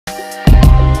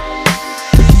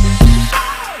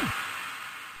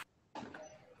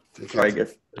Sorry, I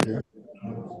guess.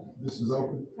 This is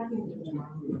open.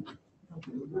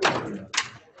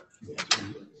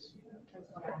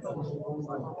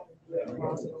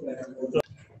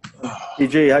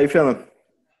 PG, how you feeling?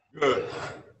 Good.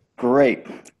 Great.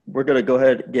 We're going to go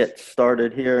ahead and get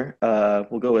started here.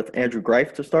 We'll go with Andrew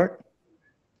Greif to start.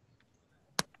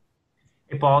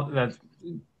 Hey, Paul,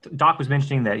 Doc was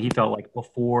mentioning that he felt like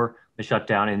before the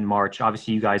shutdown in March,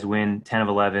 obviously you guys win 10 of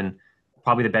 11,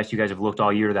 probably the best you guys have looked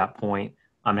all year to that point.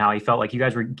 How he felt like you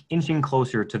guys were inching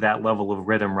closer to that level of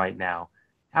rhythm right now.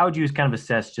 How would you kind of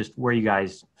assess just where you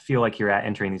guys feel like you're at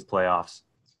entering these playoffs?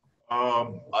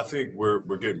 I think we're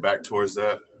getting back towards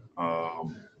that.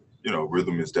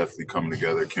 Rhythm is definitely coming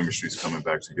together. Chemistry's coming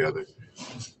back together.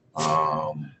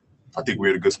 I think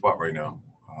we're at a good spot right now.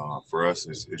 For us,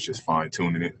 it's just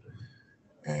fine-tuning it,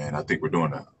 and I think we're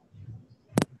doing that.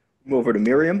 Move over to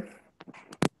Miriam.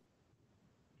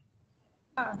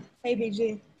 Hey,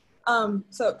 BG.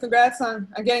 So congrats on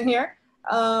getting here.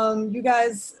 You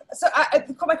guys,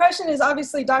 my question is,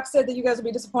 obviously Doc said that you guys will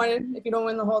be disappointed if you don't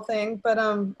win the whole thing, but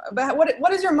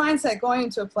what is your mindset going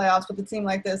into a playoffs with a team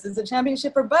like this? Is it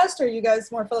championship or bust, or are you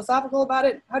guys more philosophical about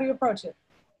it? How do you approach it?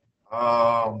 We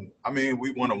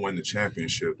want to win the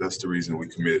championship. That's the reason we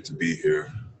committed to be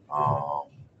here.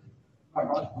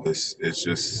 It's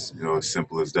just, as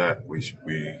simple as that. We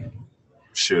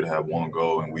should have one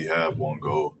goal, and we have one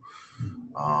goal,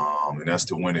 and that's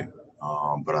to win it.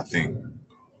 But I think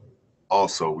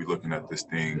also we're looking at this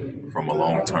thing from a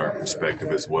long-term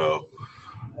perspective as well,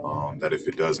 that if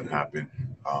it doesn't happen,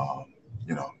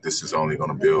 this is only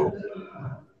going to build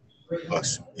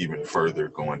us even further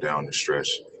going down the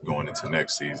stretch, going into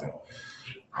next season.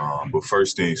 But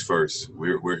first things first,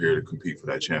 we're here to compete for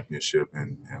that championship,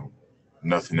 and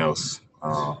nothing else,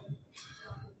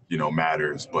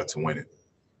 matters but to win it.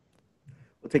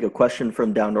 We'll take a question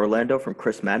from down in Orlando from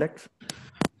Chris Maddox.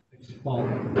 Well,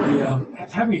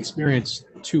 having experienced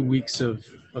 2 weeks of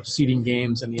seeding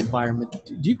games and the environment,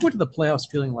 do you go into the playoffs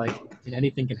feeling like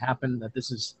anything can happen, that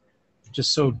this is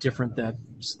just so different that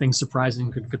things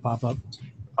surprising could pop up?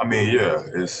 Yeah,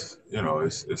 it's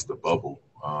the bubble.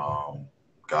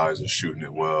 Guys are shooting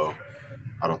it well.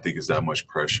 I don't think it's that much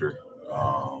pressure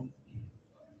on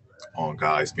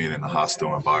guys being in a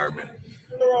hostile environment.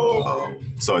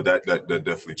 So that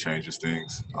definitely changes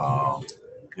things.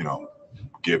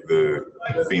 Give the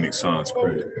Phoenix Suns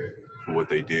credit for what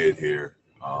they did here.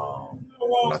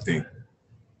 And I think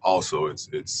also it's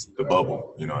the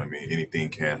bubble. Anything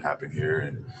can happen here,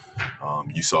 and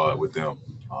you saw it with them.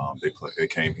 They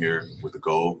came here with a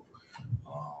goal.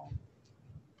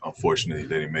 Unfortunately,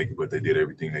 they didn't make it, but they did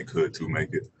everything they could to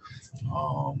make it.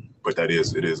 But it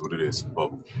is what it is.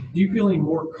 Bubble. Do you feel any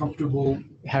more comfortable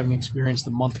having experienced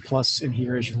the month plus in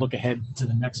here as you look ahead to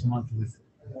the next month with,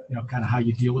 kind of how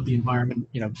you deal with the environment,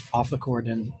 off the court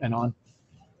and on?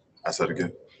 I said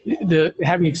again.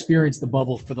 Having experienced the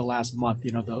bubble for the last month,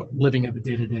 the living of the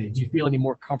day-to-day, do you feel any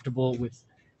more comfortable with,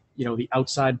 the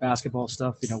outside basketball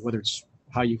stuff, whether it's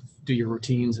how you do your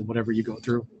routines and whatever you go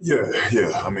through? Yeah.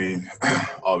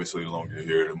 Obviously, the longer you're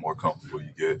here, the more comfortable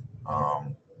you get,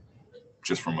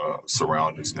 just from a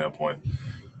surrounding standpoint.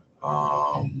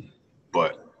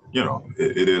 But,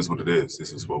 it is what it is.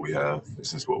 This is what we have.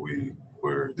 This is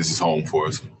this is home for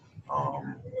us.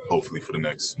 Hopefully for the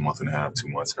next month and a half, 2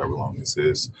 months, however long this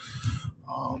is.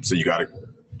 So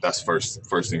that's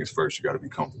first thing is first, you got to be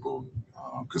comfortable,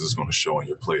 because it's going to show in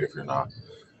your play if you're not.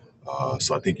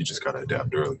 So I think you just got to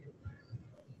adapt early.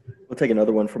 We'll take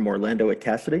another one from Orlando at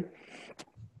Cassidy.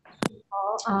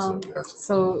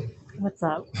 So what's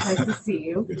up? Nice to see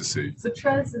you. Good to see you. So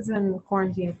Trez is in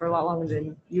quarantine for a lot longer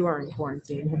than you are in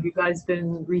quarantine. Have you guys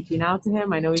been reaching out to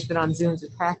him? I know he's been on Zooms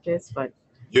with practice, but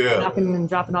knocking and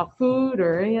dropping off food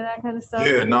or any of that kind of stuff?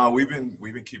 Yeah, no, we've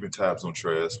been keeping tabs on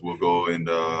Trez. We'll go and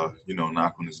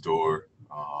knock on his door.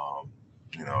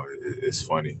 It's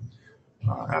funny.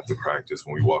 After practice,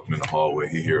 when we walk in the hallway,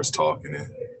 he hears us talking, and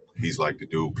he's like the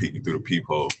dude peeking through the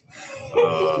peephole.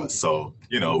 So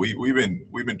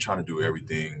we've been trying to do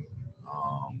everything,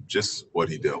 just what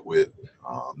he dealt with,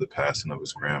 the passing of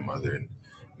his grandmother, and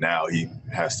now he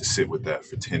has to sit with that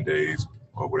for 10 days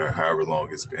or whatever, however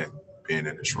long it's been being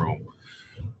in this room.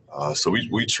 So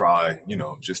we try,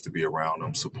 just to be around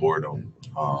him, support him.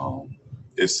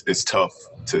 It's tough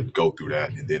to go through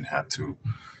that and then have to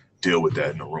deal with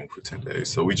that in a room for 10 days.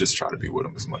 So we just try to be with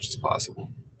him as much as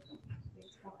possible.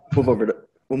 We'll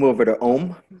move over to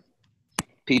Ohm.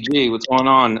 PG, what's going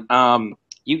on?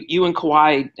 You and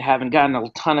Kawhi haven't gotten a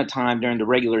ton of time during the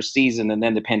regular season, and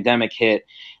then the pandemic hit,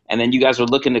 and then you guys were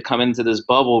looking to come into this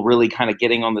bubble really kind of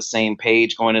getting on the same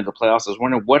page going into the playoffs. I was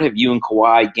wondering, what have you and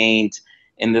Kawhi gained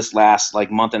in this last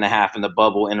like month and a half in the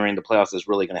bubble entering the playoffs that's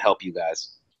really going to help you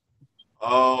guys?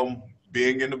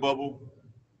 Being in the bubble.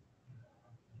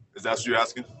 Is that what you're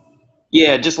asking?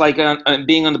 Yeah, just like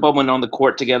being on the bubble and on the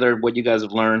court together, what you guys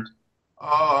have learned.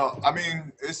 I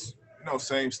mean, it's,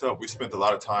 same stuff. We spent a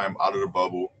lot of time out of the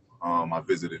bubble. I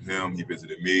visited him. He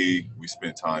visited me. We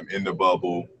spent time in the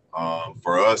bubble.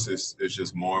 For us, it's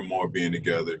just more and more being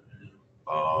together,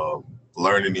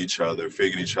 learning each other,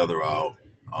 figuring each other out.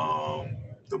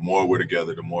 The more we're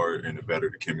together, the more and the better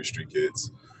the chemistry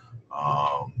gets.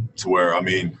 To where, I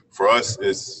mean, for us,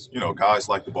 it's, guys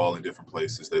like the ball in different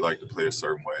places. They like to play a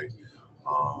certain way.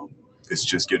 It's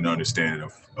just getting an understanding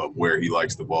of where he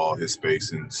likes the ball, his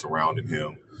space, and surrounding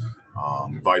him,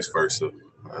 vice versa.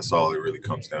 That's all it really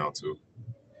comes down to.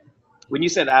 When you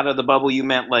said out of the bubble, you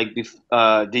meant like,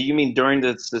 do you mean during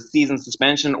the season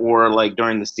suspension or like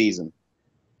during the season?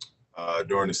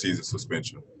 During the season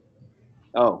suspension.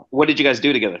 Oh, what did you guys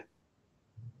do together?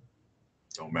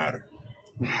 Don't matter.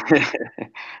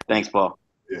 Thanks, Paul.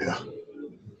 Yeah.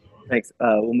 Thanks.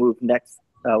 We'll move next.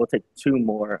 We'll take two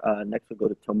more. Next, we'll go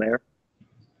to Tomer.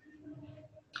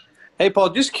 Hey, Paul,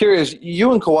 just curious,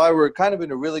 you and Kawhi were kind of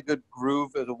in a really good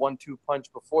groove as a 1-2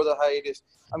 punch before the hiatus.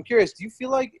 I'm curious, do you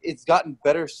feel like it's gotten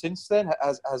better since then?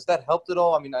 Has that helped at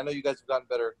all? I mean, I know you guys have gotten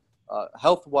better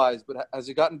health-wise, but has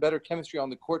it gotten better chemistry on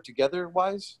the court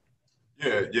together-wise?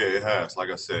 Yeah, it has.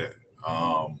 Like I said,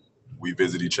 we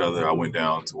visit each other. I went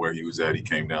down to where he was at. He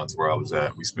came down to where I was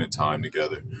at. We spent time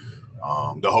together.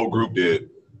 The whole group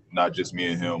did, not just me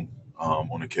and him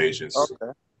on occasions.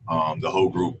 Okay. The whole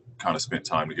group kind of spent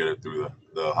time together through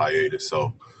the hiatus.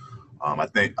 So I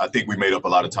think we made up a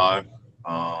lot of time,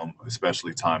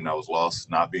 especially time that was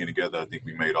lost. Not being together, I think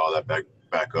we made all that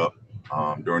back up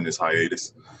during this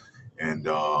hiatus. And,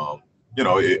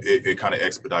 it kind of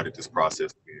expedited this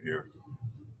process being here.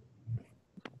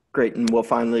 Great, and we'll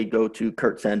finally go to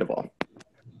Kurt Sandoval.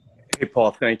 Hey,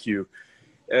 Paul, thank you.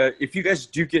 If you guys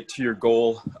do get to your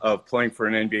goal of playing for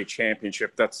an NBA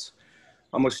championship, that's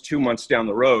almost 2 months down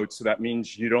the road. So that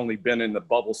means you'd only been in the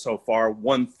bubble so far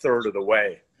 1/3 of the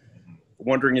way.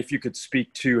 Wondering if you could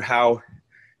speak to how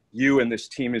you and this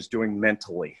team is doing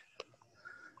mentally.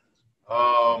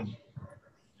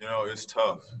 It's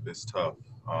tough. It's tough.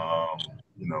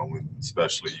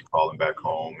 Especially you calling back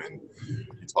home and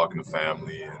you talking to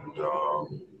family, and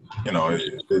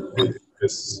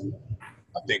it's.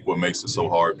 I think what makes it so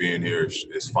hard being here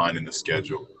is finding the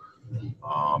schedule,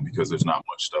 because there's not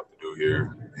much stuff to do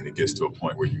here, and it gets to a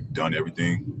point where you've done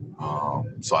everything.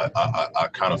 So I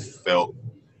kind of felt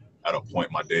at a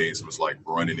point my days was like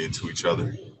running into each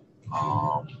other,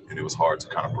 and it was hard to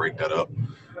kind of break that up.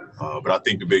 But I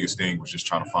think the biggest thing was just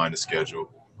trying to find a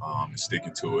schedule and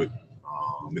sticking to it.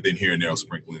 And then here and there,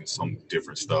 sprinkling some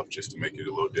different stuff just to make it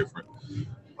a little different.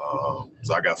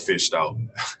 So I got fished out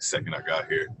second I got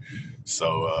here.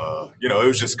 So, it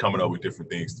was just coming up with different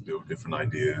things to do, different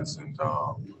ideas. And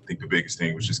I think the biggest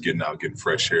thing was just getting out, getting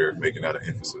fresh air, making that an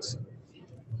emphasis.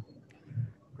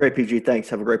 Great, PG. Thanks.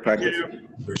 Have a great practice.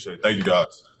 Appreciate it. Thank you,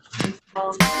 guys.